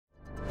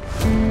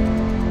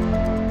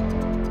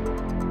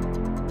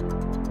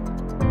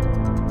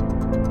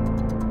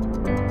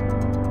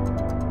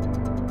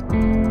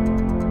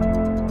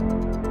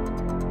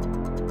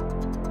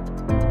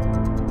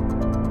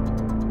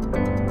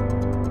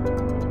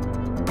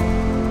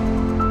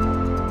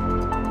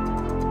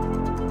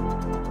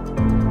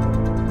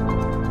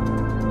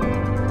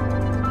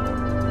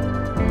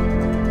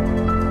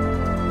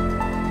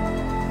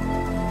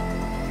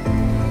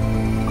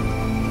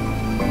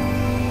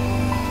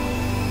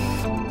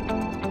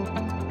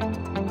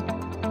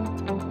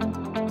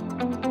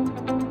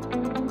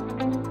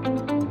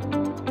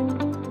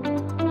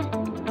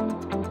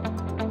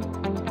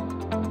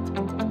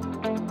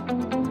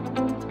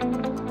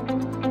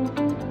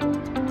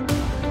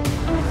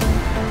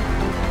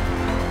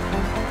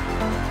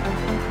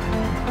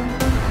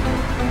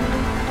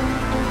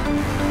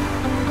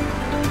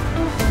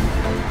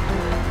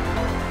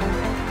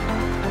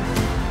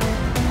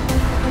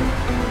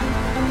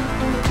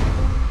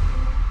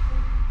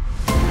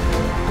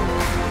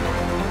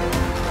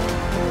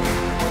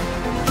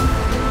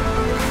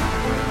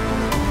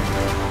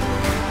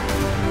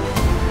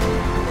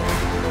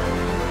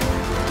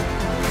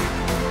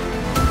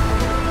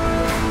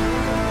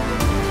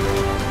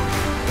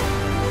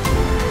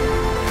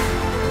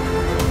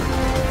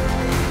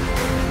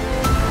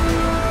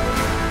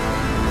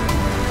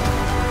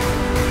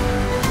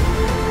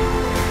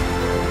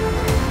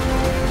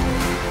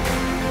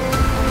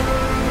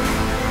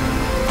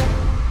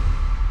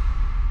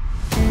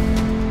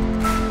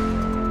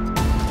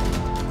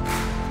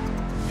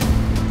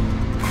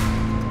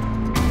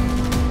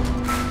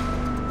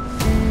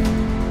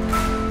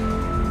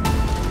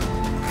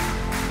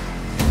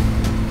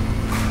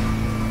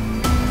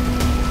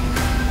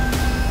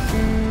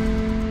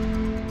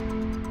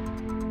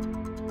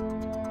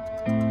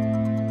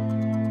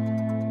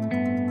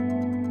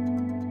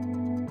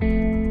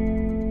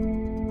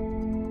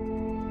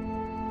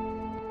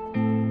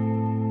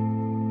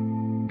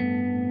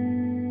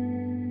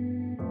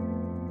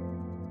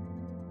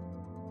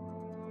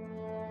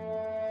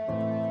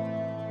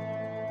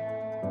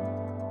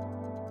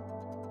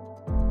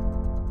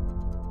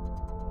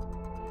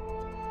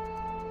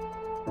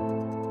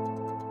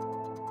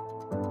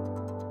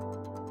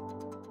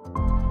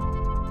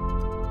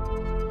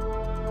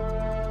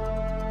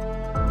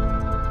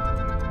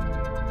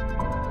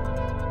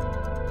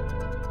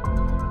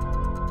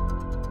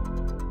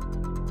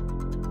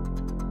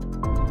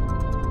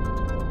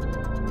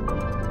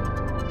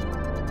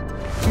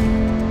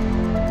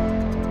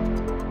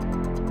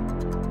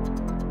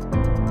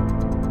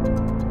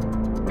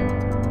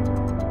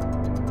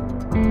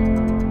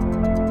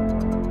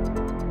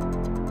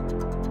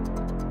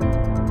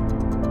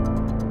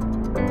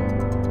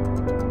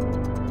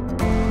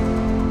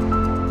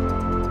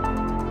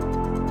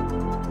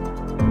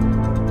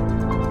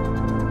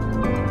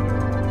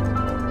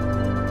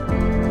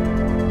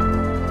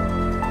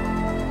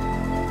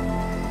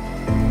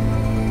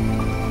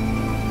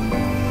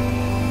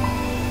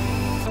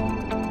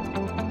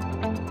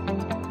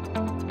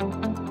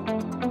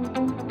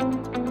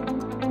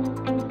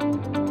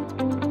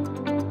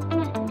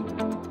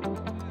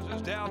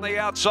the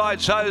outside,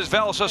 so is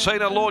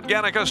Valsacina. Lord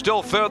Ganica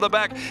still further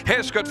back.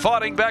 Heskett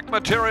fighting back.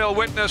 Material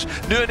Witness.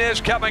 Nunez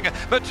coming.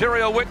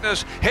 Material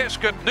Witness.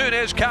 Heskett.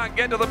 Nunez can't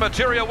get to the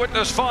Material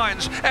Witness.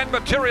 Finds. And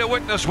Material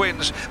Witness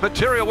wins.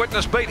 Material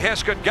Witness beat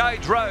Heskett.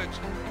 Gage Rhodes.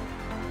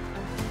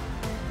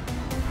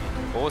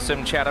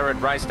 Awesome Chatter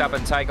had raced up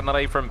and taken the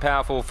lead from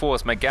Powerful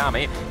Force.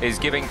 Megami is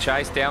giving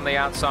chase down the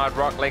outside.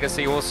 Rock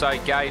Legacy, also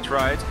Gage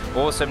Rhodes.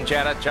 Awesome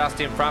Chatter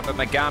just in front, but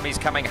Megami's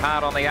coming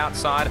hard on the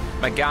outside.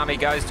 Megami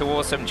goes to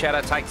Awesome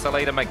Chatter, takes the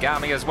lead, and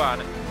Megami has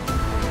won.